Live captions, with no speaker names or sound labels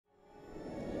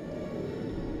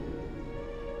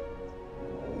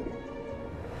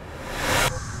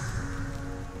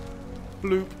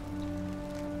Bloop.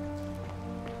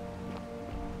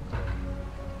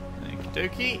 Okie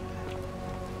dokie.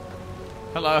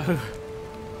 Hello.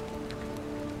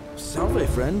 Salve,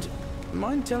 friend.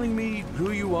 Mind telling me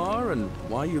who you are and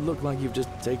why you look like you've just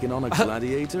taken on a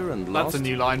gladiator and lost? That's a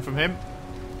new line from him.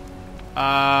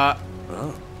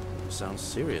 Oh, sounds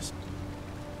serious.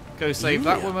 Go save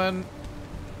that woman.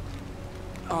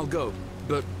 I'll go,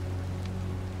 but...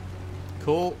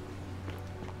 Cool.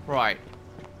 Right.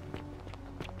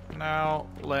 Now,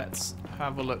 let's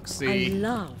have a look-see. I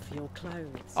love your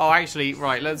clothes. Oh, actually,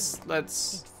 right, let's...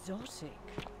 Exotic.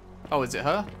 Oh, is it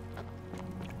her?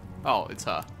 Oh, it's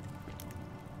her.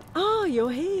 Oh,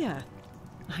 you're here.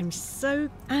 I'm so...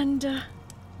 And,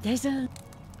 there's a...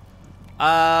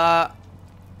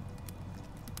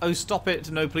 Oh, stop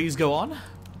it. No, please go on.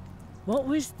 What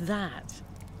was that?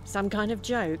 Some kind of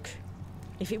joke?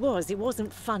 If it was, it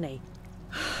wasn't funny.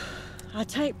 I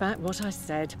take back what I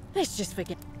said. Let's just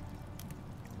forget.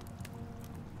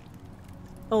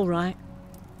 All right.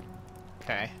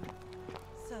 Okay.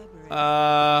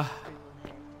 Let's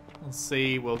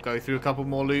see. We'll go through a couple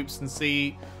more loops and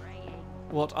see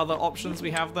what other options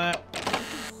we have there.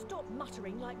 Stop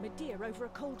muttering like Medea over a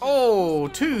cold. Oh,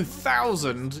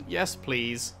 2,000. Yes,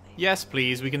 please. Yes,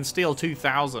 please. We can steal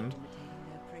 2,000.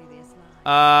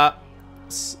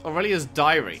 Aurelia's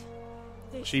diary.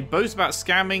 She boasts about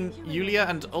scamming Julia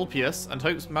and Ulpius and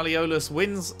hopes Malleolus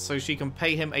wins so she can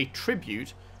pay him a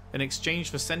tribute in exchange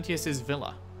for Sentius's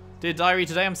villa. Dear diary,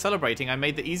 today I'm celebrating. I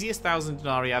made the easiest 1,000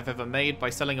 denarii I've ever made by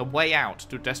selling a way out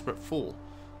to a desperate fool.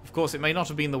 Of course, it may not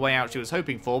have been the way out she was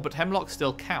hoping for, but hemlock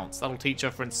still counts. That'll teach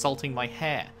her for insulting my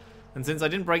hair. And since I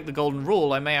didn't break the golden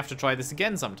rule, I may have to try this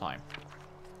again sometime.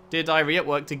 Dear diary, it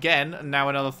worked again, and now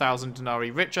another 1,000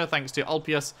 denarii richer thanks to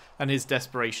Ulpius and his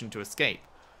desperation to escape.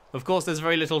 Of course, there's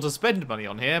very little to spend money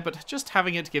on here, but just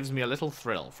having it gives me a little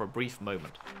thrill for a brief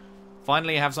moment.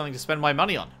 Finally, I have something to spend my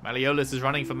money on. Malleolus is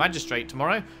running for magistrate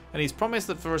tomorrow, and he's promised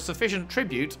that for a sufficient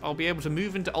tribute, I'll be able to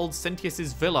move into old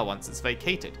Sentius's villa once it's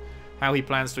vacated. How he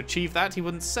plans to achieve that, he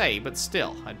wouldn't say, but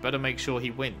still, I'd better make sure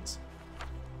he wins.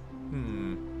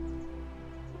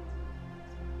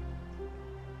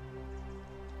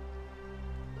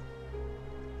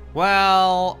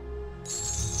 Well...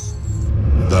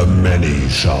 The many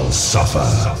shall suffer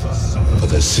for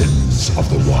the sins of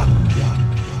the one.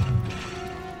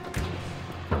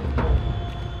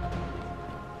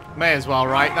 May as well,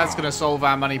 right? That's going to solve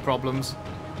our money problems.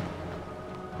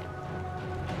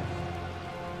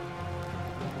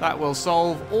 That will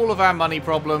solve all of our money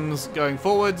problems going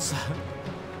forwards.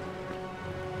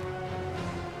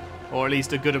 Or at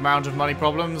least a good amount of money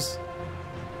problems.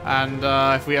 And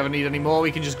if we ever need any more,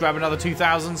 we can just grab another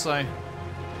 2,000, so...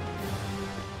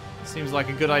 Seems like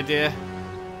a good idea.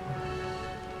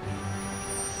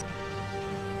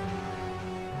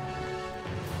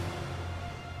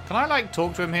 Can I, like,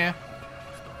 talk to him here?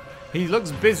 He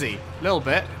looks busy. A little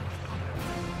bit.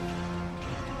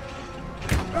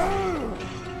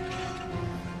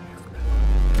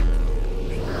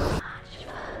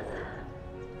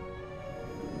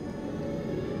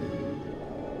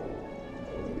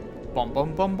 Bum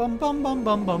bum bum bum bum bum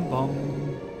bum bum bum.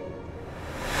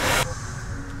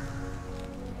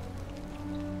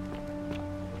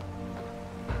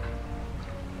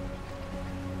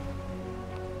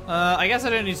 I guess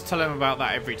I don't need to tell him about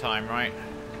that every time, right?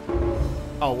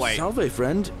 Oh wait. Salve,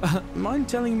 friend. Mind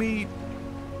telling me?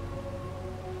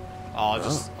 Oh,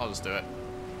 I'll just do it.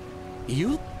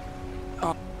 You?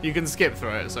 You can skip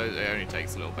through it, so it only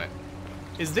takes a little bit.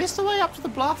 Is this the way up to the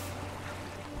bluff?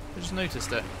 I just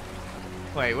noticed it.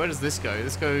 Wait, where does this go?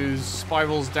 This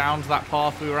spirals down to that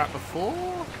path we were at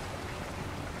before?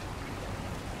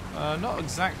 Not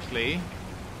exactly.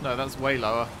 No, that's way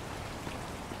lower.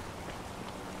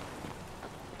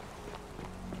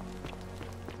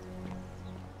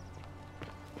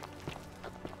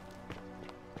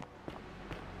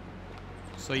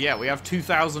 So yeah, we have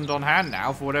 2,000 on hand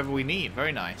now for whatever we need.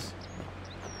 Very nice.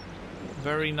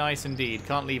 Very nice indeed.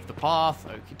 Can't leave the path.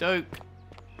 Okie doke.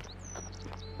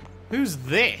 Who's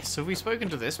this? Have we spoken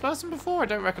to this person before? I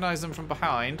don't recognize them from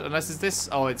behind. Unless it's this...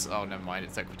 Oh, it's... Oh, never mind.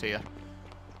 It's Equitia.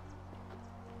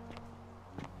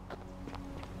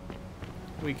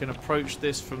 We can approach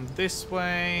this from this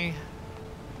way.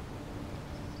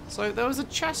 So there was a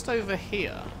chest over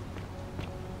here.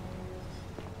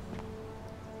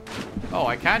 Oh,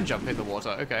 I can jump in the water.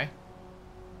 Okay.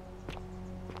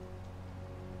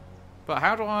 But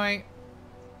how do I...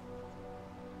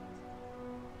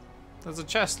 There's a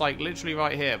chest, like, literally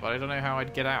right here, but I don't know how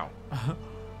I'd get out.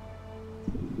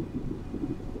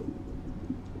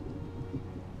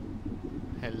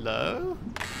 Hello?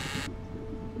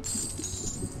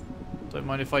 Don't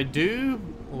mind if I do.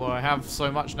 Although I have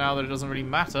so much now that it doesn't really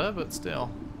matter, but still.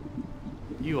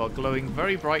 You are glowing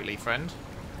very brightly, friend.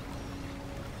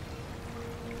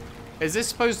 Is this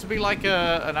supposed to be like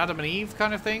an Adam and Eve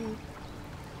kind of thing?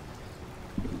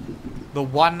 The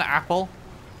one apple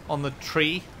on the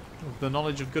tree with the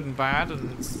knowledge of good and bad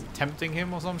and it's tempting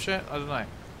him or some shit? I don't know.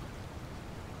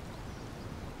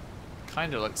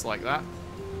 Kinda looks like that.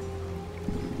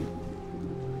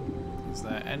 Is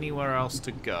there anywhere else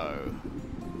to go?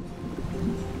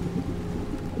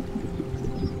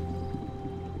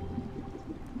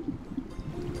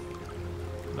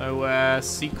 Nowhere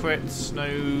secrets, no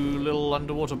little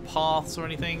underwater paths or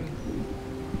anything.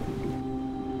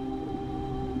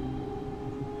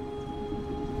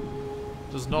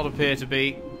 Does not appear to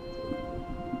be.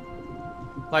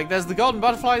 Like, there's the golden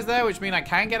butterflies there, which mean I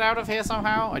can get out of here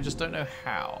somehow. I just don't know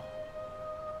how.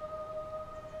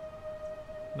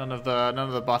 None of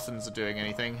the buttons are doing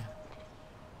anything.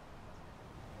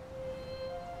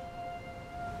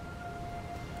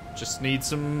 Just need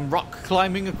some rock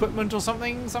climbing equipment or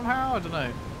something somehow? I don't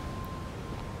know.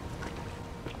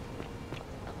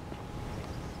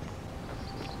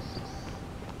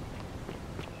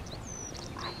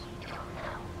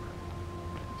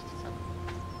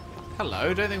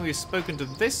 Hello, don't think we've spoken to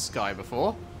this guy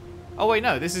before. Oh wait,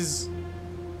 no, this is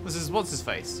what's his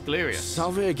face? Galerius.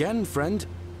 Salve again, friend.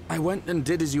 I went and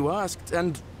did as you asked,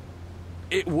 and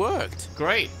it worked.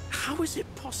 Great. How is it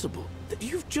possible that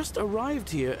you've just arrived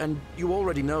here and you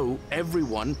already know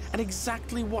everyone and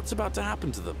exactly what's about to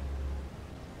happen to them?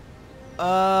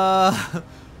 I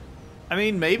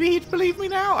mean, maybe he'd believe me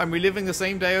now? I'm reliving the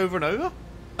same day over and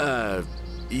over?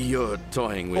 You're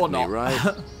toying with or me, not.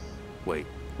 right?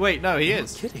 Wait, no, he You're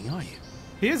is. not kidding, are you?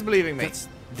 He is believing me. That's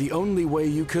the only way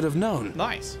you could have known.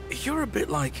 Nice. You're a bit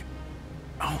like...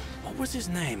 Oh, what was his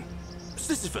name?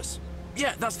 Sisyphus.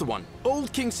 Yeah, that's the one.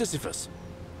 Old King Sisyphus.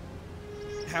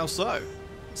 How so?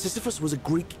 Sisyphus was a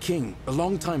Greek king a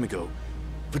long time ago.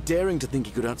 For daring to think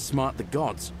he could outsmart the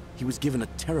gods, he was given a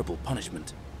terrible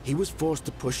punishment. He was forced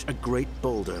to push a great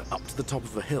boulder up to the top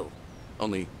of a hill.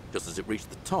 Only, just as it reached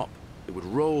the top, it would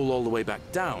roll all the way back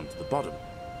down to the bottom,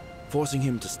 forcing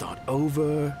him to start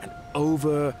over and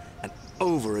over and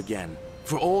over again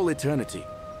for all eternity.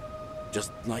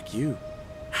 Just like you.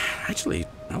 Actually,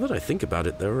 now that I think about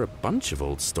it, there are a bunch of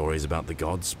old stories about the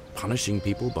gods punishing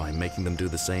people by making them do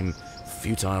the same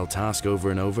futile task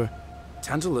over and over.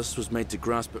 Tantalus was made to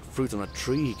grasp at fruit on a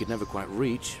tree he could never quite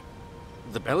reach.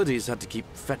 The Pleiades had to keep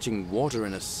fetching water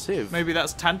in a sieve. Maybe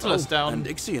that's Tantalus down. And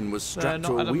Ixion was strapped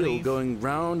to a wheel going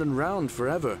round and round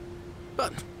forever.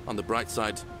 But on the bright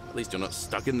side, at least you're not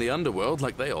stuck in the underworld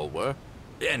like they all were.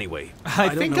 Anyway, I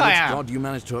don't think know I which am. god you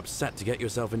managed to upset to get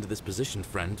yourself into this position,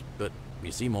 friend, but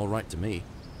you seem all right to me.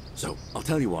 So, I'll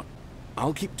tell you what.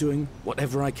 I'll keep doing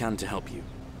whatever I can to help you.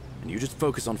 And you just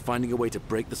focus on finding a way to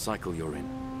break the cycle you're in.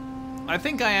 I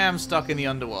think I am stuck in the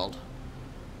underworld.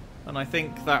 And I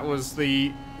think that was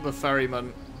the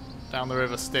ferryman down the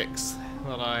River Styx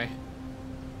that I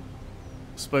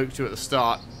spoke to at the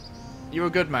start. You're a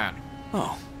good man.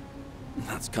 Oh,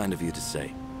 that's kind of you to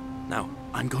say. Now,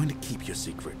 I'm going to keep your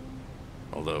secret.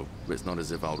 Although, it's not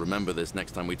as if I'll remember this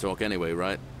next time we talk anyway,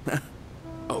 right?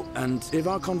 Oh, and if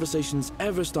our conversations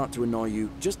ever start to annoy you,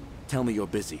 just tell me you're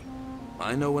busy.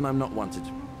 I know when I'm not wanted.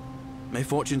 May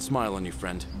fortune smile on you,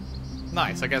 friend.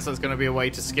 Nice, I guess that's going to be a way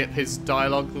to skip his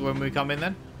dialogue when we come in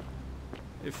then.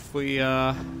 If we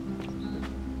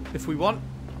want.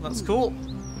 That's cool.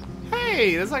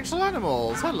 Hey, there's actual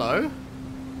animals. Hello.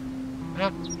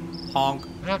 Honk.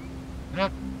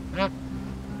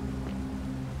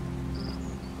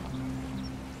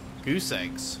 Goose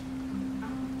eggs.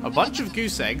 A bunch of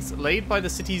goose eggs laid by the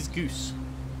city's goose.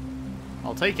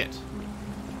 I'll take it.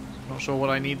 Not sure what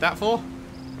I need that for.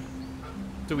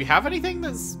 Do we have anything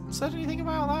that's said anything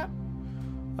about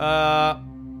that?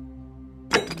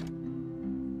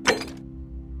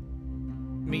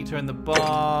 Meet her in the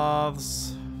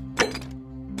baths.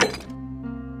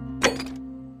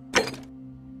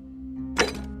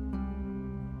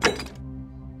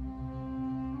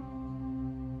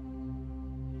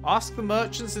 Ask the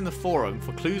merchants in the forum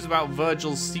for clues about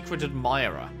Virgil's secret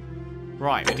admirer.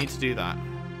 Right, we need to do that.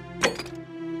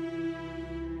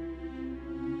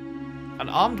 An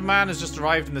armed man has just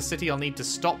arrived in the city. I'll need to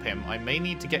stop him. I may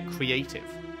need to get creative.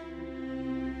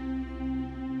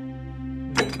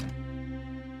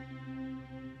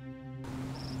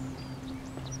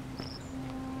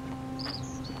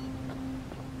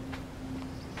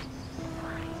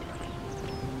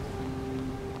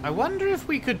 I wonder if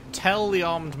we could tell the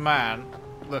armed man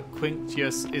that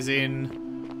Quintius is in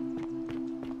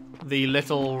the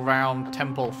little round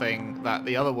temple thing that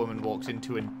the other woman walked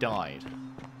into and died.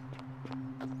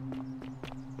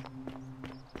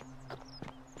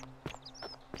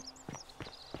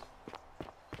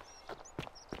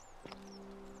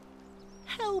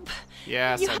 Help!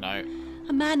 Yes, I know.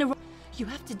 A man you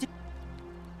have to do.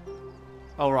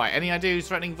 Alright, any idea who's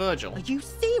threatening Virgil? Are you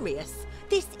serious?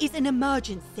 This is an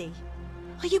emergency.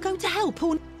 Are you going to help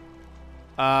or?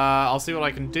 I'll see what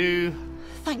I can do.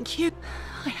 Thank you.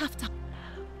 I have to.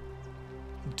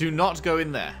 Do not go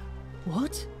in there.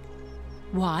 What?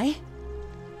 Why?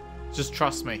 Just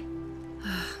trust me.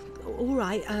 All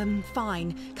right,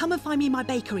 fine. Come and find me in my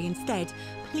bakery instead.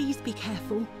 Please be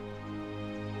careful.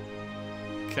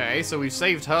 Okay, so we've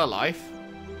saved her life.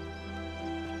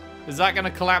 Is that going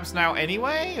to collapse now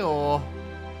anyway, or...?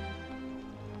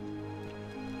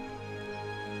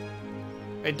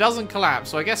 It doesn't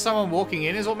collapse, so I guess someone walking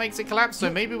in is what makes it collapse,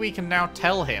 so maybe we can now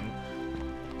tell him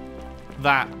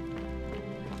that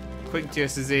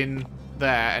Quinctius is in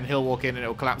there, and he'll walk in and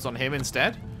it'll collapse on him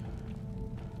instead.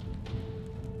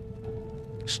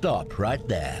 Stop right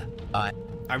there. I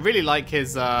really like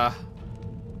his,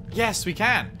 Yes, we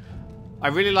can. I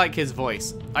really like his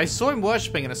voice. I saw him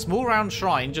worshipping in a small round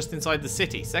shrine just inside the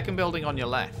city. Second building on your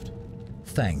left.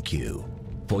 Thank you.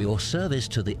 For your service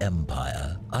to the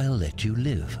Empire, I'll let you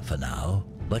live for now,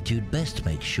 but you'd best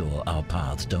make sure our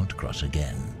paths don't cross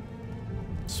again.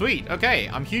 Sweet, okay,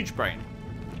 I'm huge brain.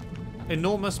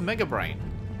 Enormous mega brain.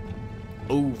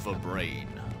 Overbrain.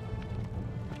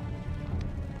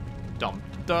 Dum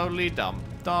dolly dum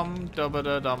dum dum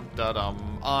da dum da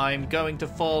dum. I'm going to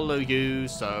follow you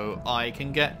so I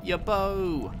can get your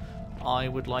bow. I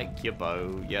would like your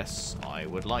bow. Yes, I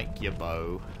would like your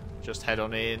bow. Just head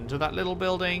on into that little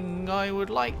building. I would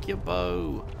like your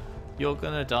bow. You're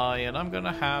gonna die and I'm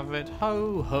gonna have it.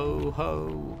 Ho, ho,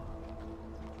 ho.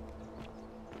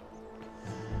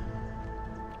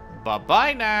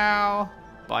 Bye-bye now.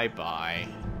 Bye-bye.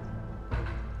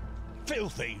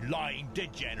 Filthy, lying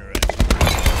degenerate.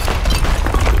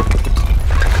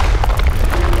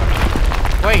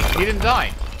 Wait, he didn't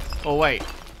die. Oh, wait.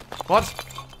 What?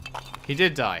 He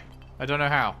did die. I don't know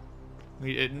how.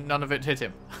 None of it hit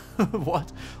him.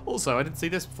 What? Also, I didn't see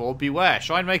this before. Beware.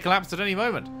 Shrine may collapse at any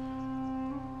moment.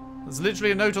 There's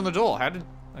literally a note on the door. How did...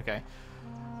 Okay.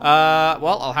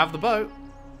 Well, I'll have the bow.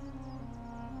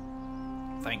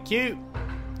 Thank you.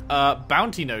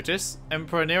 Bounty notice.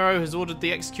 Emperor Nero has ordered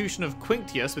the execution of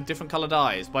Quinctius with different coloured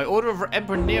eyes. By order of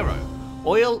Emperor Nero,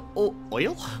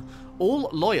 all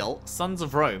loyal sons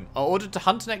of Rome are ordered to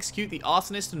hunt and execute the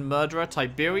arsonist and murderer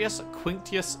Tiberius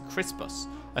Quinctius Crispus,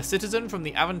 a citizen from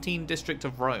the Aventine district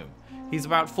of Rome. He's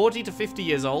about 40 to 50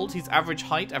 years old, he's average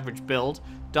height, average build,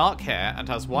 dark hair, and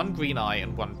has one green eye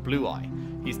and one blue eye.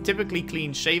 He's typically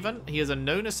clean-shaven, he is a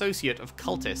known associate of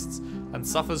cultists, and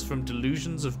suffers from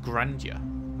delusions of grandeur.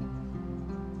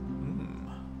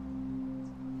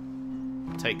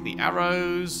 Take the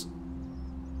arrows.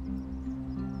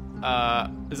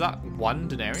 Is that 1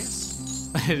 denarius?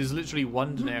 It is literally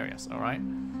 1 denarius, alright.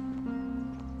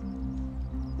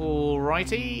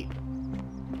 Alrighty.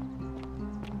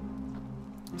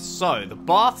 So, the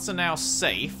baths are now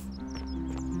safe.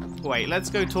 Wait, let's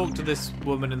go talk to this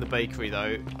woman in the bakery,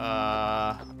 though.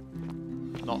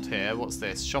 Not here. What's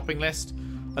this? Shopping list?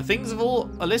 A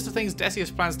list of things Decius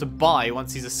plans to buy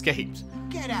once he's escaped.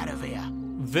 Get out of here.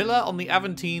 Villa on the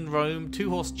Aventine, Rome,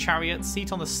 2-horse chariot,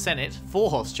 seat on the Senate,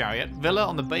 4-horse chariot, villa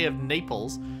on the Bay of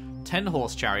Naples,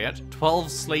 10-horse chariot,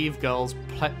 12 slave girls,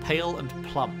 pale and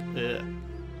plump. Ugh.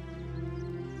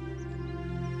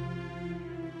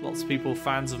 Lots of people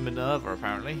fans of Minerva,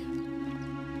 apparently.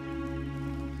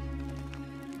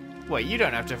 Wait, you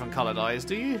don't have different coloured eyes,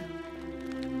 do you?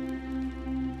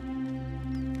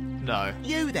 No.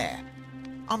 You there.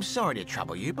 I'm sorry to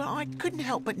trouble you, but I couldn't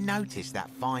help but notice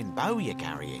that fine bow you're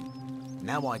carrying.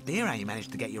 No idea how you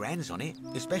managed to get your hands on it,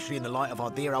 especially in the light of our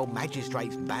dear old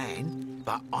magistrate's ban,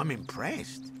 but I'm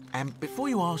impressed. And before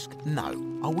you ask,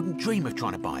 no, I wouldn't dream of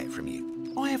trying to buy it from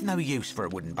you. I have no use for a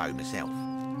wooden bow myself.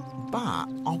 But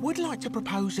I would like to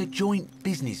propose a joint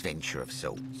business venture of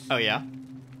sorts. Oh, yeah?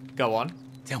 Go on.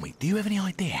 Tell me, do you have any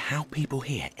idea how people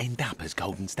here end up as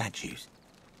golden statues?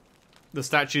 The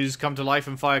statues come to life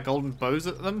and fire golden bows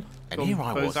at them? And golden here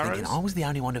I was arrows? thinking I was the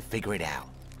only one to figure it out.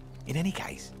 In any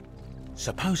case,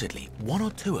 supposedly 1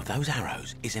 or 2 of those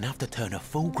arrows is enough to turn a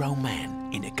full-grown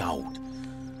man into gold.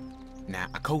 Now,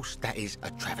 of course, that is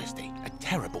a travesty, a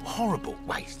terrible, horrible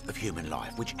waste of human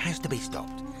life, which has to be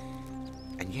stopped.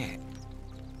 And yet,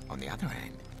 on the other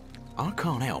hand, I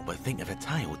can't help but think of a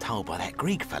tale told by that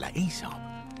Greek fella Aesop,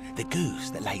 the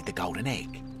goose that laid the golden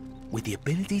egg. With the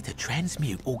ability to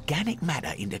transmute organic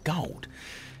matter into gold,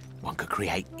 one could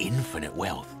create infinite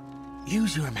wealth.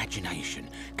 Use your imagination.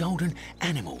 Golden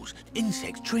animals,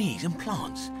 insects, trees and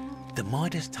plants. The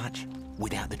Midas touch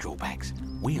without the drawbacks.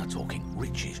 We are talking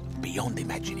riches beyond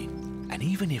imagining. And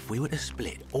even if we were to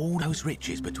split all those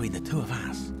riches between the two of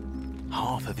us,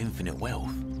 half of infinite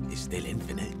wealth is still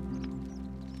infinite.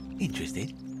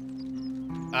 Interested?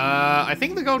 I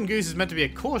think the Golden Goose is meant to be a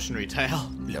cautionary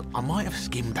tale. Look, I might have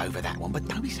skimmed over that one, but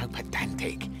don't be so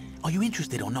pedantic. Are you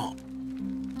interested or not?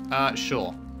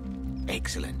 Sure.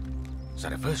 Excellent. So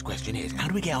the first question is, how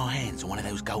do we get our hands on one of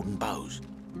those golden bows?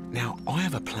 Now, I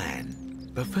have a plan,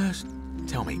 but first,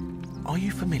 tell me, are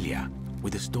you familiar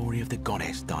with the story of the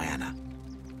goddess Diana?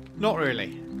 Not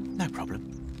really. No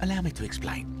problem. Allow me to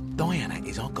explain. Diana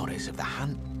is our goddess of the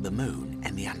hunt, the moon,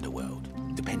 and the underworld,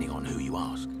 depending on who you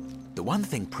ask. The one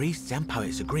thing priests and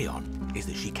poets agree on is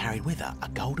that she carried with her a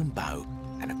golden bow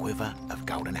and a quiver of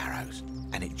golden arrows.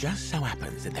 And it just so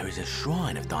happens that there is a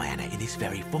shrine of Diana in this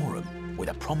very forum, with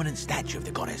a prominent statue of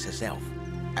the goddess herself.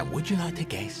 And would you like to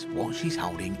guess what she's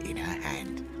holding in her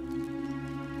hand?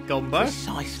 Golden bow?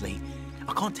 Precisely.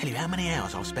 I can't tell you how many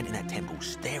hours I've spent in that temple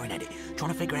staring at it,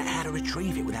 trying to figure out how to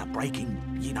retrieve it without breaking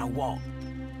you-know-what.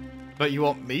 But you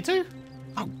want me to?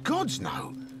 Oh, gods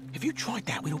no! If you tried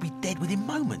that, we'd all be dead within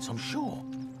moments, I'm sure.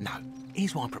 No,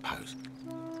 here's what I propose.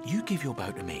 You give your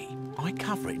bow to me, I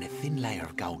cover it in a thin layer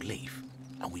of gold leaf,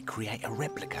 and we create a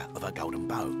replica of a golden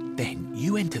bow. Then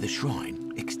you enter the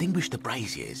shrine, extinguish the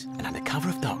braziers, and under cover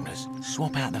of darkness,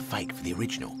 swap out the fake for the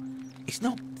original. It's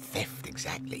not theft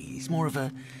exactly, it's more of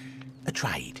a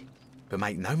trade. But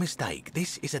make no mistake,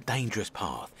 this is a dangerous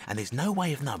path, and there's no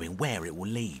way of knowing where it will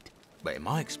lead. But in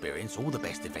my experience, all the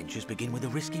best adventures begin with a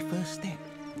risky first step.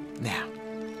 Now,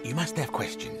 you must have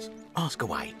questions. Ask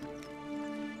away.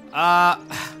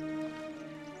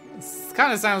 This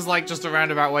kind of sounds like just a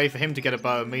roundabout way for him to get a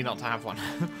bow and me not to have one.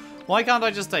 Why can't I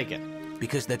just take it?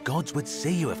 Because the gods would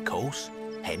see you, of course.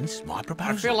 Hence, my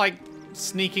proposal. I feel like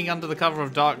sneaking under the cover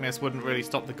of darkness wouldn't really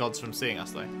stop the gods from seeing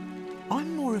us, though.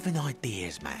 I'm more of an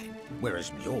ideas man,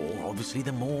 whereas you're obviously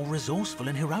the more resourceful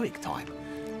and heroic type.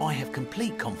 I have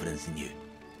complete confidence in you.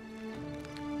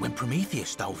 When Prometheus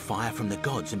stole fire from the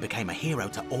gods and became a hero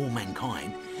to all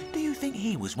mankind, do you think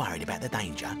he was worried about the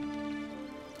danger?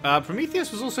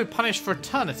 Prometheus was also punished for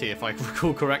eternity, if I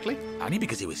recall correctly. Only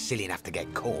because he was silly enough to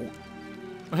get caught.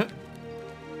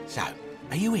 So,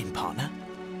 are you in, partner?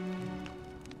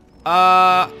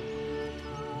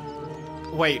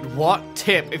 Wait, what?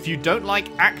 Tip, if you don't like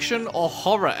action or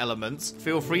horror elements,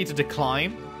 feel free to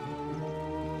decline.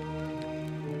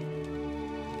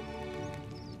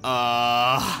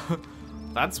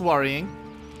 That's worrying.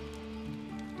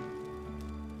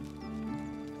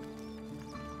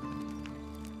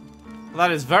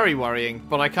 That is very worrying,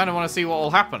 but I kind of want to see what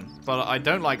will happen. But I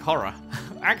don't like horror.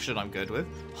 Action I'm good with.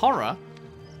 Horror?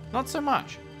 Not so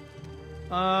much.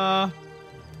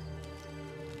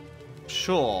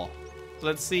 Sure.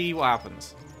 Let's see what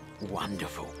happens.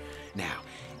 Wonderful. Now,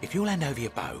 if you'll hand over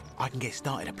your bow, I can get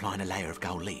started applying a layer of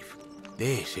gold leaf.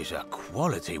 This is a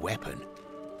quality weapon.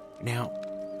 Now,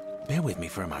 bear with me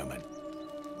for a moment.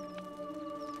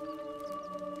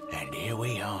 And here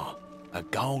we are, a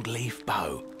gold leaf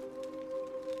bow.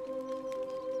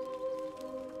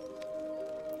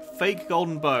 Fake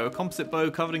golden bow, a composite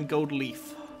bow covered in gold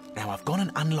leaf. Now I've gone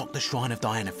and unlocked the Shrine of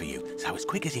Diana for you, so as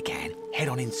quick as you can, head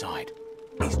on inside.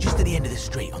 It's just at the end of the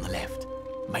street on the left.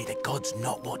 May the gods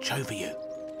not watch over you.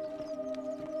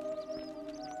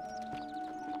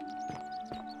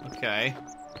 Okay.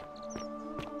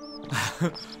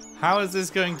 How is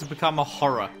this going to become a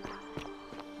horror?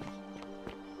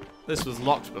 This was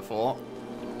locked before.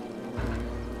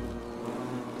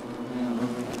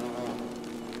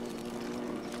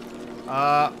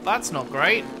 That's not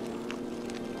great.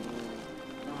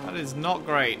 That is not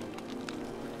great.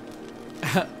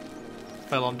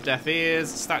 Fell on deaf ears.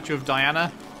 Statue of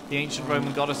Diana, the ancient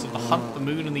Roman goddess of the hunt, the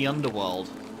moon, and the underworld.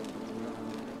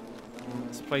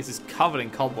 This place is covered in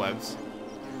cobwebs.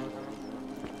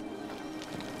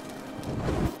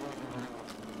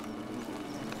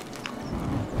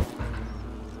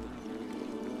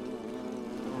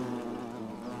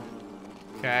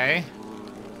 Okay.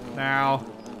 Now,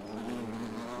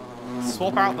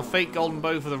 swap out the fake golden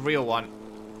bow for the real one.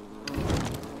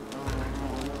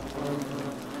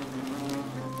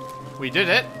 We did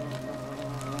it.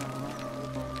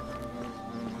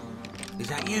 Is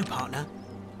that you, partner?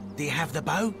 Do you have the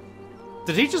bow?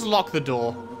 Did he just lock the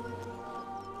door?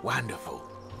 Wonderful.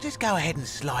 Just go ahead and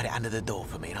slide it under the door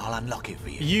for me and I'll unlock it for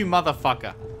you. You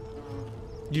motherfucker.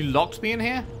 You locked me in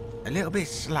here? A little bit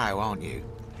slow, aren't you?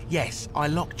 Yes, I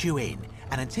locked you in,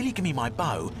 and until you give me my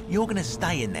bow, you're gonna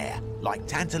stay in there, like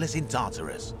Tantalus in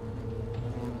Tartarus.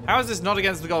 How is this not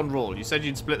against the golden rule? You said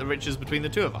you'd split the riches between the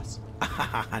two of us.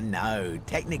 No,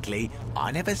 technically,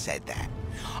 I never said that.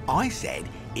 I said,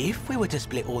 if we were to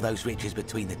split all those riches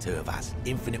between the two of us,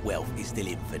 infinite wealth is still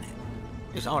infinite.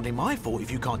 It's hardly my fault if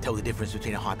you can't tell the difference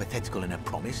between a hypothetical and a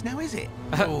promise, now is it?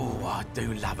 Oh, I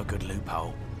do love a good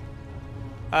loophole.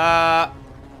 How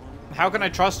can I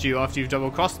trust you after you've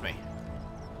double-crossed me?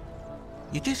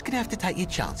 You're just gonna have to take your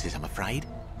chances, I'm afraid.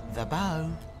 The bow,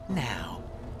 now.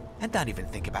 And don't even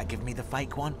think about giving me the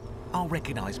fake one. I'll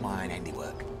recognise my own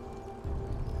handiwork.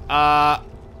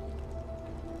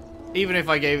 Even if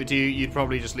I gave it to you, you'd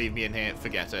probably just leave me in here.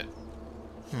 Forget it.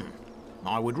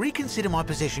 I would reconsider my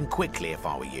position quickly if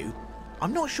I were you.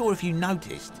 I'm not sure if you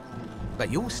noticed,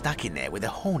 but you're stuck in there with a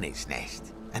hornet's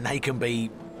nest, and they can be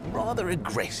rather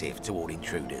aggressive toward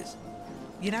intruders.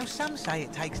 You know, some say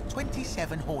it takes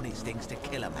 27 hornet stings to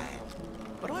kill a man,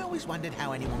 but I always wondered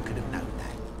how anyone could have known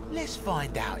that. Let's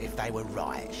find out if they were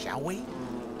right, shall we?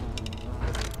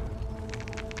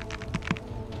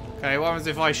 Okay, what happens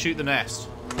if I shoot the nest?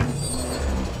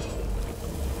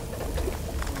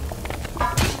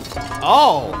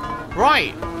 Oh,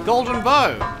 right. Golden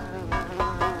bow.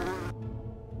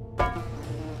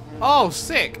 Oh,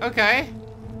 sick. Okay.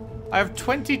 I have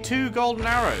 22 golden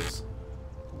arrows.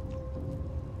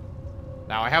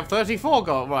 Now I have 34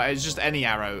 gold. Right, it's just any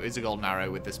arrow is a golden arrow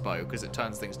with this bow because it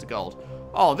turns things to gold.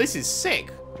 Oh, this is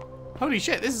sick. Holy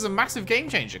shit, this is a massive game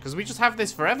changer because we just have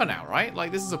this forever now, right?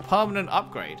 Like, this is a permanent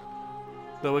upgrade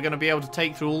that we're going to be able to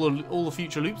take through all the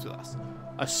future loops with us.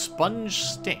 A sponge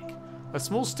stick. A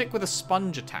small stick with a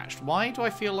sponge attached. Why do I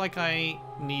feel like I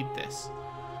need this?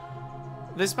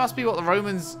 This must be what the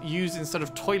Romans used instead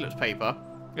of toilet paper.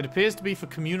 It appears to be for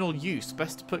communal use.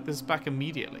 Best to put this back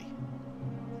immediately.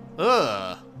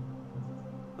 Ugh.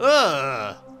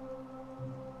 Ugh.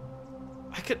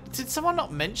 Did someone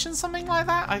not mention something like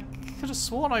that? I could have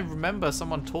sworn I remember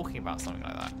someone talking about something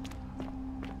like that.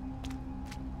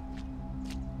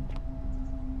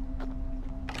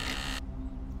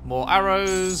 More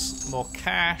arrows, more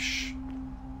cash.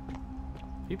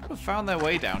 People have found their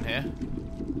way down here.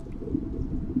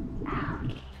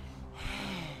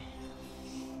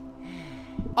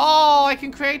 Oh, I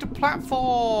can create a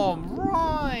platform!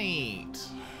 Right!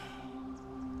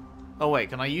 Oh wait,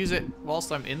 can I use it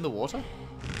whilst I'm in the water?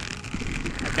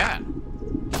 I can.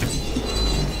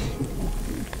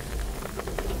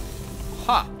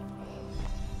 Huh.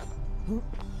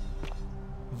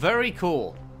 Very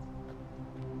cool.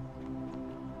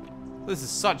 This is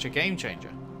such a game changer.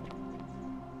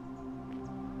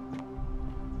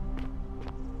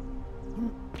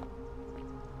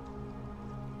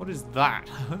 What is that?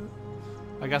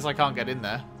 I guess I can't get in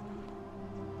there.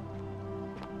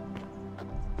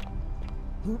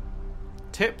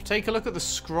 Tip, take a look at the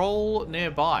scroll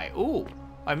nearby. Ooh,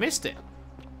 I missed it.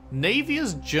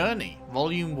 Navia's Journey,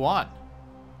 Volume 1.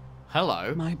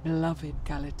 Hello. My beloved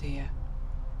Galatea,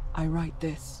 I write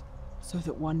this so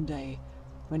that one day,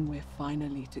 when we're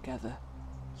finally together,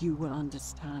 you will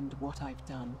understand what I've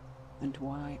done and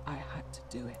why I had to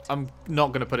do it. I'm not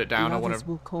going to put it down. The I want others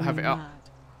will call to have me it up. mad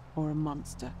or a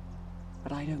monster,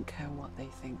 but I don't care what they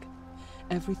think.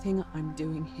 Everything I'm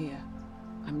doing here,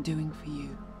 I'm doing for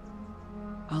you.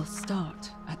 I'll start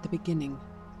at the beginning.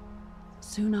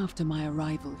 Soon after my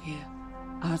arrival here,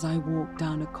 as I walked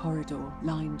down a corridor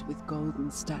lined with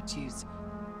golden statues,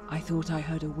 I thought I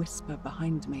heard a whisper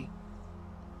behind me.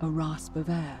 A rasp of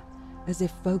air, as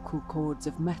if vocal cords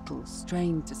of metal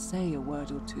strained to say a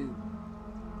word or two.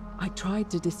 I tried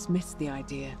to dismiss the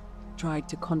idea, tried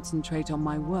to concentrate on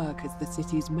my work as the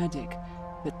city's medic,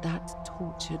 but that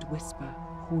tortured whisper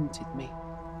haunted me.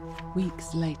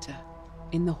 Weeks later,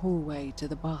 in the hallway to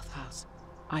the bathhouse,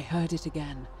 I heard it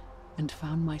again and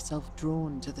found myself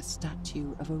drawn to the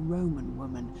statue of a Roman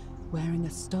woman wearing a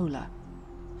stola.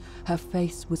 Her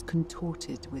face was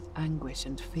contorted with anguish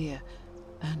and fear,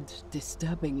 and,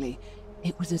 disturbingly,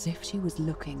 it was as if she was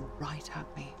looking right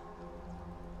at me.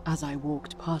 As I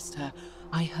walked past her,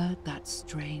 I heard that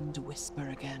strained whisper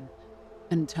again,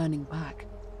 and turning back,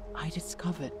 I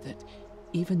discovered that,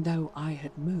 even though I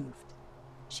had moved,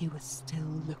 she was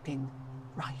still looking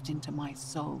right into my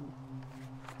soul.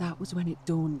 That was when it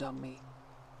dawned on me.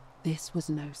 This was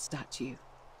no statue.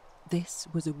 This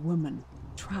was a woman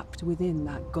trapped within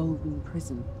that golden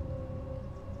prison.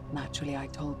 Naturally, I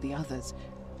told the others,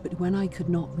 but when I could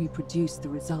not reproduce the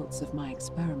results of my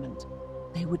experiment,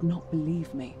 they would not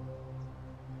believe me.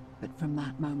 But from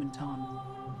that moment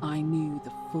on, I knew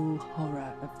the full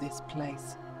horror of this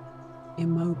place.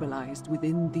 Immobilized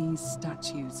within these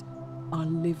statues, are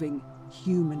living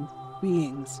human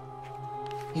beings.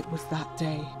 It was that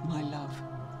day, my love,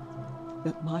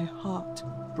 that my heart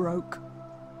broke.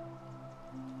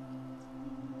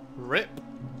 Rip.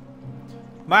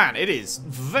 Man, it is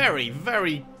very,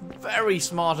 very, very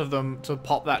smart of them to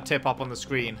pop that tip up on the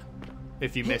screen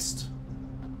if you missed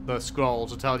the scroll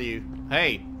to tell you,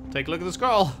 hey, take a look at the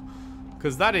scroll.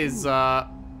 Because that is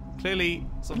clearly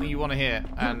something you want to hear.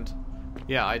 And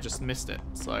yeah, I just missed it.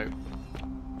 So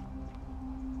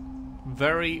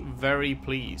very, very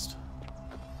pleased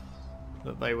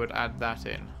that they would add that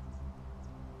in.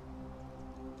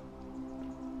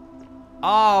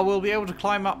 Ah, we'll be able to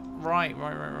climb up. Right.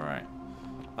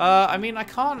 I mean, I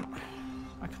can't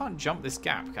jump this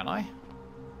gap, can I?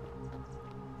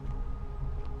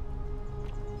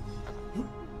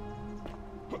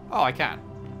 Oh, I can.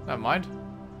 Never mind.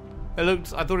 I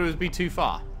thought it would be too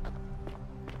far.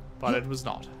 But it was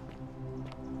not.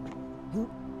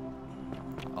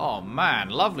 Oh man,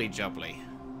 lovely jubbly.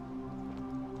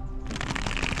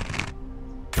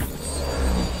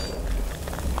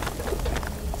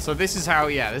 So this is how,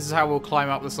 yeah, this is how we'll climb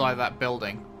up the side of that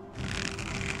building.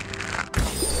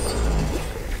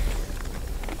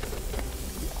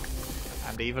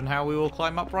 And even how we will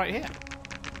climb up right here.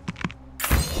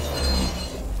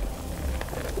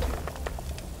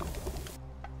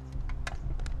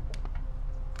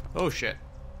 Oh shit.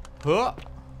 Huh.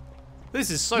 This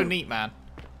is so neat, man.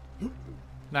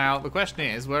 Now, the question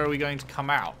is, where are we going to come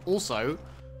out? Also,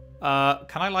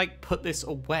 can I, like, put this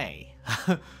away?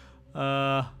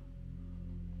 Golden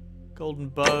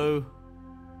bow.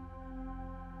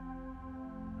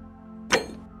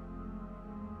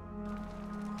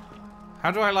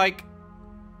 How do I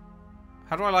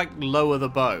lower the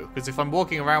bow? Because if I'm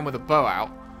walking around with a bow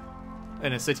out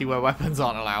in a city where weapons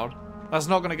aren't allowed, that's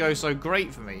not going to go so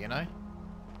great for me, you know?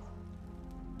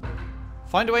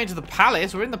 Find a way into the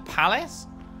palace? We're in the palace?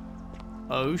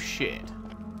 Oh, shit.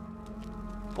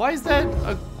 Why is there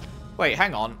a... Wait,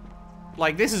 hang on.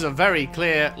 Like, this is a very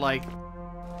clear, like,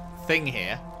 thing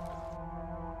here.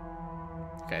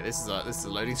 Okay, this is a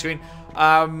loading screen.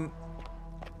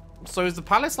 So is the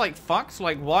palace, like, fucked?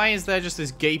 Like, why is there just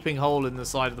this gaping hole in the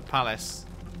side of the palace?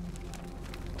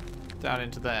 Down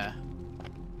into there.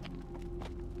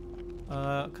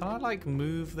 Can I, like,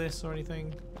 move this or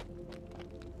anything?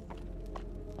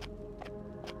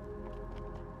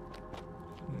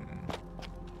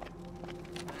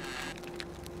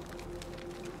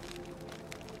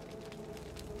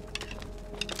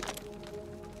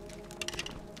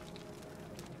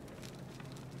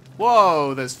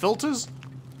 Whoa, there's filters?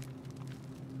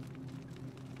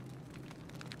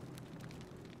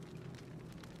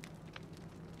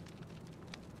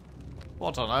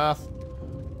 What on earth?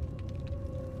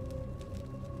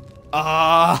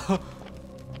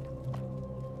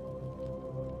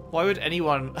 Why would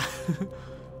anyone...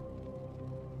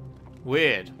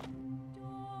 Weird.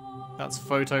 That's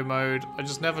photo mode. I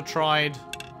just never tried...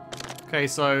 Okay,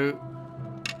 so...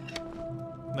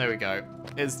 There we go.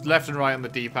 It's left and right on the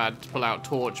D-pad to pull out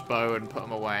torch, bow, and put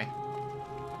them away.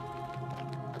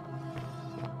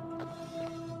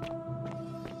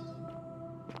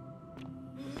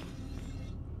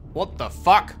 What the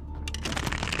fuck?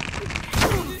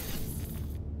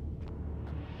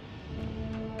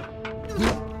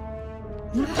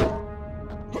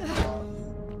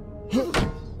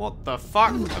 What the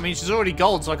fuck? I mean, she's already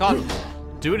gold, so I can't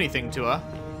do anything to her.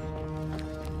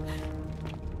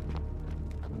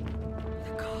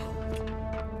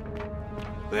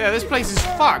 Yeah, this place is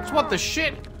fucked. What the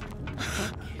shit?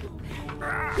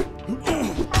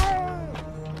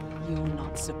 You're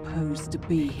not supposed to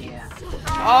be here.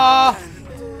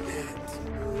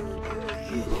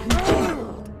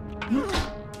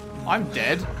 I'm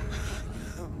dead.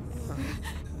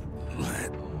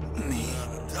 Let me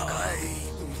die.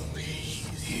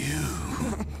 You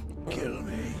kill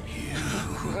me.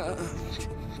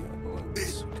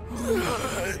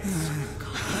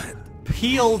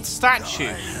 Peeled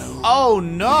statue. Oh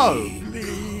no.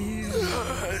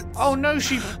 Oh no,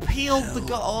 she peeled the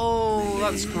oh,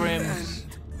 that's grim.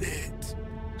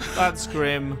 That's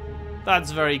grim.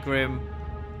 That's very grim.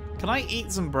 Can I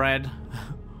eat some bread?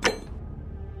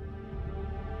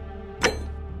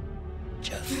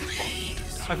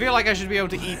 I feel like I should be able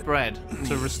to eat bread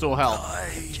to restore health.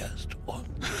 Just one.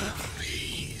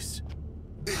 Please.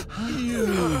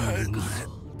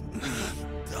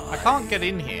 I can't get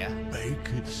in here. Make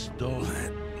it stop.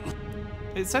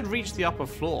 It said reach the upper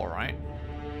floor, right?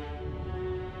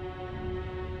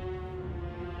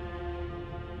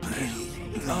 Kill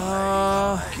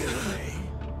me.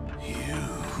 You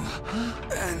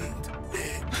and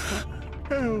it.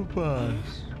 Help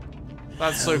us.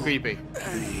 That's so creepy.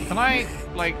 Can I,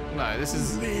 like, no, this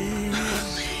is...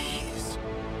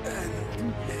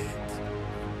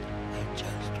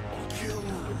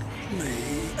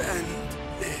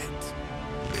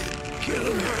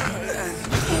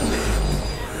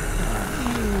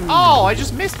 Oh, I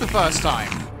just missed the first time.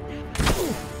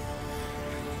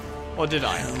 Or did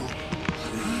I?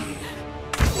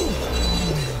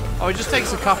 Oh, it just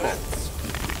takes a couple.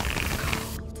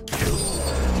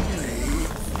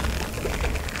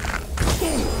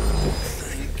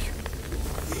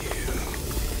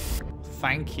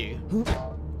 Thank you.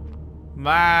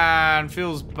 Man,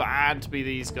 feels bad to be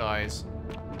these guys.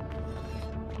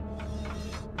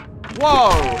 Whoa!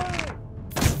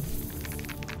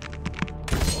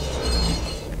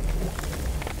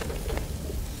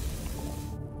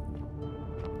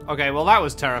 Okay, well that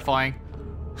was terrifying.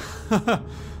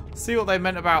 See what they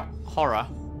meant about horror.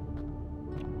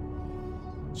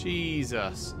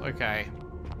 Jesus. Okay.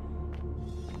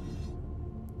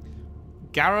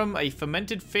 Garum, a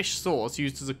fermented fish sauce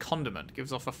used as a condiment,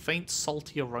 gives off a faint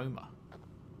salty aroma.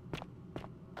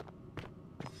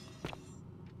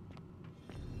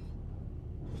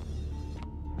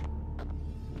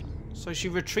 So she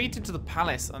retreated to the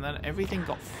palace and then everything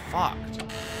got fucked.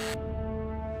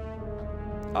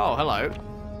 Oh, hello.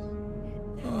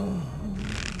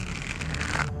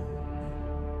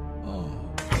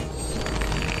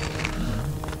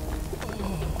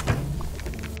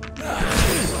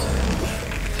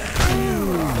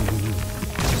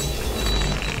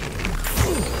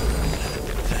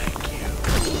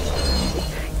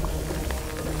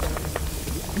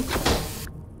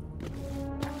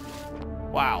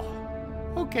 Wow.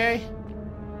 Okay.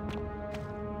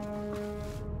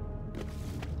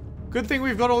 Good thing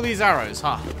we've got all these arrows,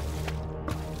 huh?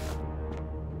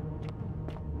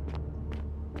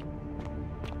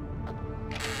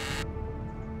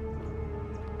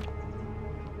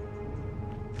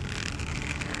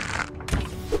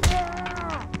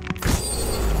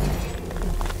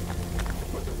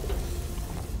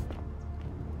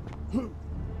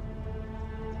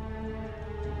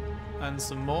 And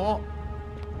some more.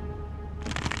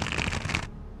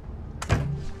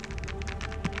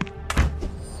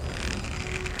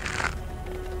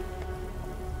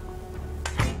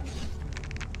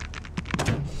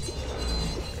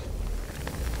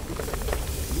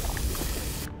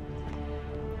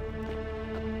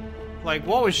 Like,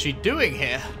 what was she doing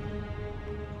here?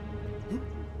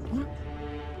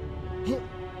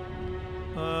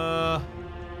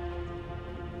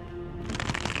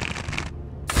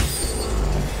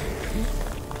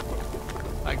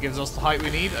 That gives us the height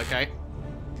we need, okay.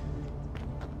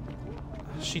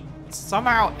 She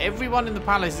somehow, everyone in the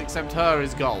palace except her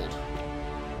is gold.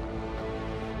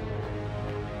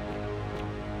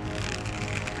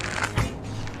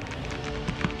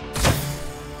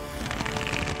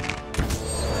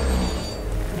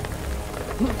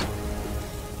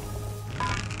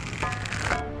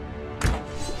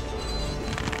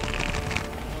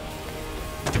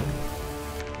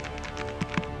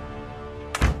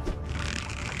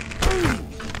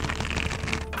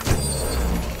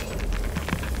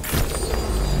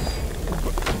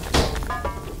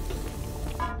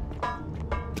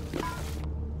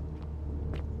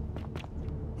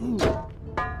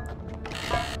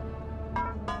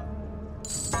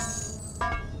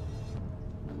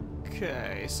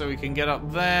 Okay, so we can get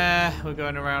up there. We're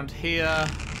going around here.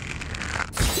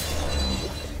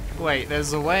 Wait,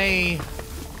 there's a way...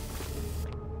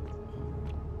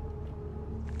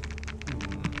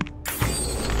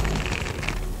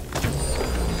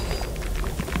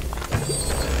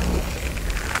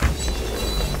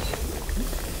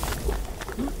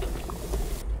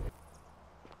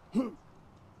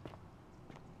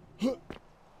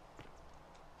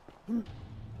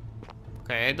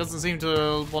 Okay, it doesn't seem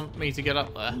to want me to get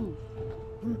up there.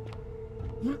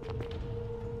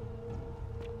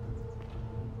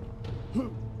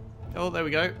 Oh, there we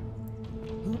go.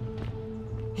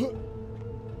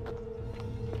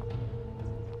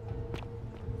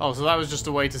 Oh, so that was just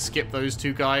a way to skip those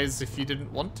two guys if you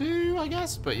didn't want to, I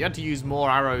guess? But you had to use more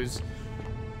arrows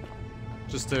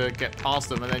just to get past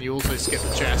them, and then you also skip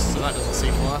the chest, so that doesn't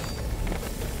seem worth.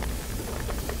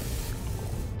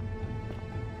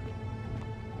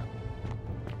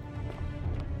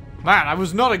 Man, I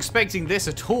was not expecting this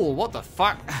at all. What the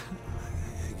fuck?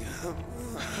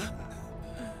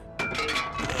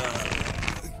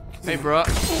 Hey, bro.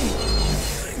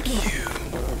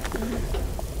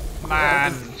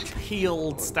 Man,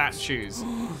 healed statues.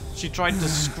 She tried to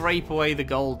scrape away the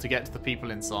gold to get to the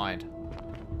people inside.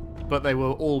 But they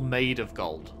were all made of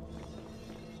gold.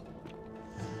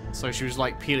 So she was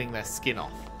like peeling their skin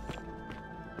off.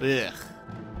 Ugh.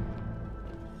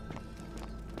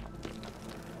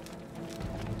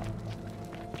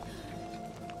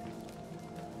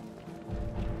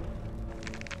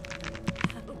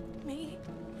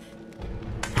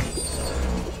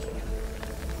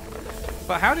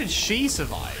 But how did she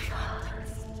survive?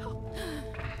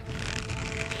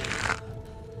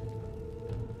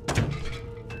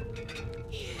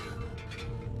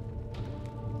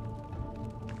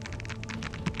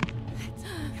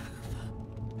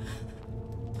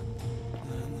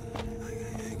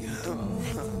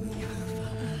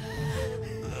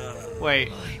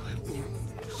 Wait.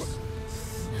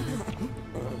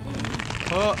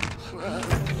 Oh.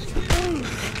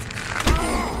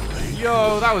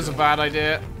 Yo, that was a bad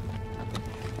idea.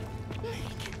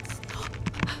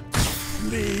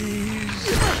 Please.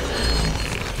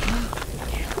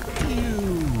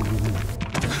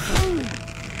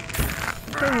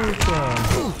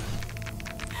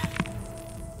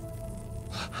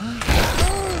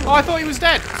 Oh, I thought he was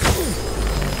dead.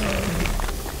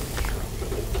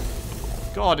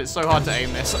 God, it's so hard to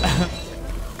aim this.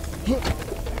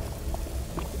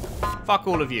 Fuck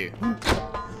all of you.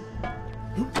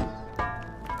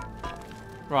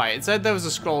 Right, it said there was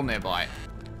a scroll nearby.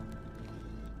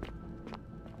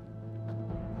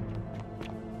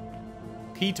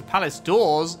 Key to palace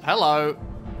doors? Hello.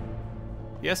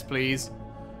 Yes, please.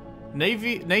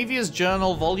 Navia's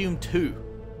Journal, Volume 2.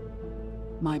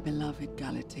 My beloved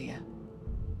Galatea,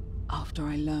 after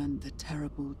I learned the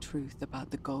terrible truth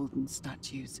about the golden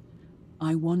statues,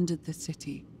 I wandered the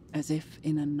city as if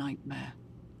in a nightmare.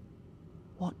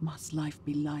 What must life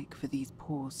be like for these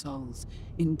poor souls,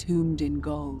 entombed in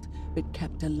gold, but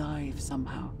kept alive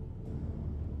somehow?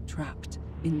 Trapped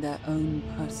in their own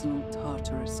personal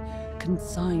Tartarus,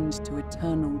 consigned to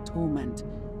eternal torment,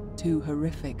 too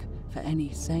horrific for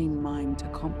any sane mind to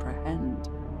comprehend.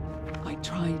 I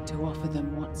tried to offer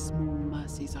them what small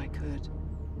mercies I could.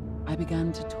 I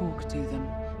began to talk to them,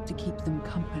 to keep them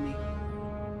company.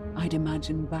 I'd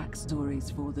imagine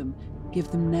backstories for them, give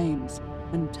them names,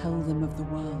 and tell them of the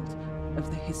world, of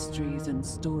the histories and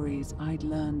stories I'd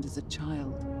learned as a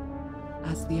child.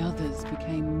 As the others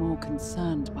became more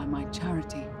concerned by my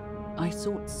charity, I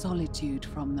sought solitude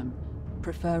from them,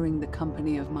 preferring the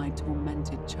company of my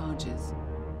tormented charges.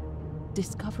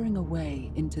 Discovering a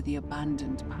way into the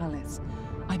abandoned palace,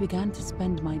 I began to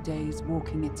spend my days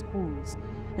walking its halls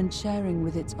and sharing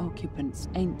with its occupants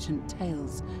ancient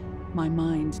tales, my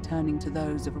mind turning to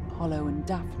those of Apollo and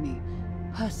Daphne,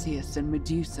 Perseus and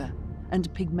Medusa,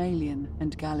 and Pygmalion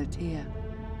and Galatea.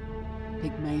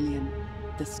 Pygmalion,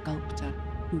 the sculptor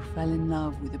who fell in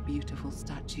love with a beautiful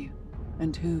statue,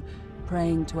 and who,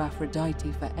 praying to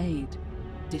Aphrodite for aid,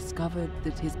 discovered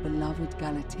that his beloved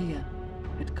Galatea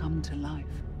had come to life.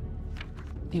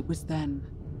 It was then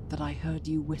that I heard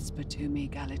you whisper to me,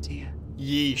 Galatea.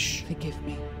 Yeesh. Forgive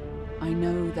me. I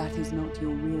know that is not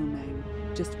your real name,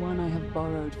 just one I have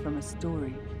borrowed from a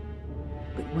story.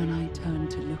 But when I turned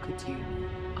to look at you,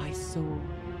 I saw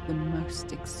the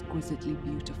most exquisitely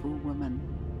beautiful woman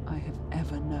I have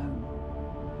ever known.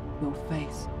 Your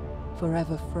face,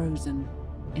 forever frozen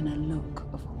in a look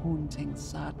of haunting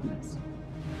sadness.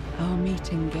 Our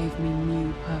meeting gave me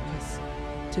new purpose,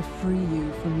 to free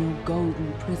you from your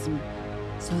golden prison,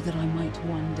 so that I might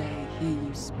one day hear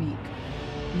you speak,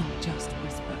 not just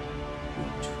whisper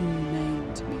your true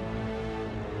name to me.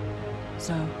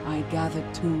 So I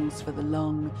gathered tools for the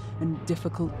long and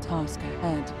difficult task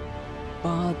ahead,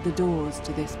 barred the doors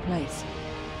to this place,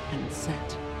 and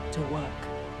set to work.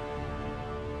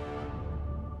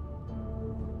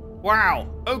 Wow,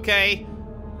 okay.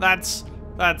 That's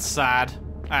sad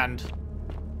and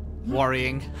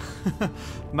worrying.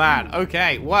 Man,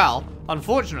 okay, well,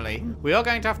 unfortunately, we are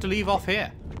going to have to leave off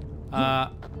here.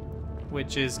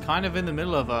 Which is kind of in the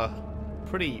middle of a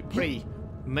pretty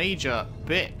major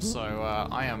bit, so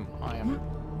I am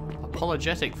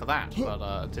apologetic for that, but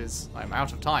I'm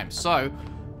out of time. So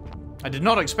I did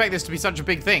not expect this to be such a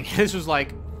big thing. This was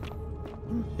like,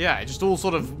 yeah, it just all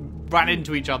sort of ran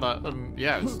into each other.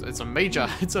 Yeah, it's a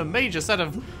major set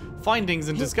of findings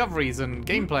and discoveries and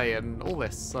gameplay and all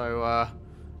this. So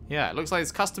yeah, it looks like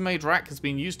this custom-made rack has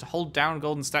been used to hold down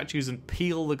golden statues and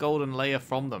peel the golden layer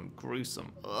from them.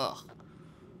 Gruesome. Ugh.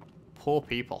 Poor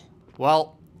people.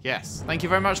 Well, yes. Thank you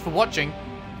very much for watching.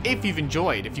 If you've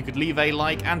enjoyed, if you could leave a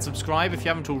like and subscribe if you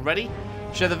haven't already.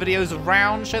 Share the videos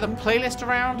around, share the playlist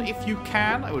around if you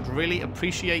can. I would really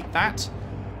appreciate that.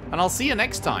 And I'll see you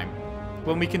next time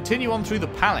when we continue on through the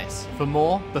palace for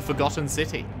more The Forgotten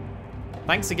City.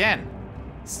 Thanks again.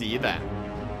 See you then.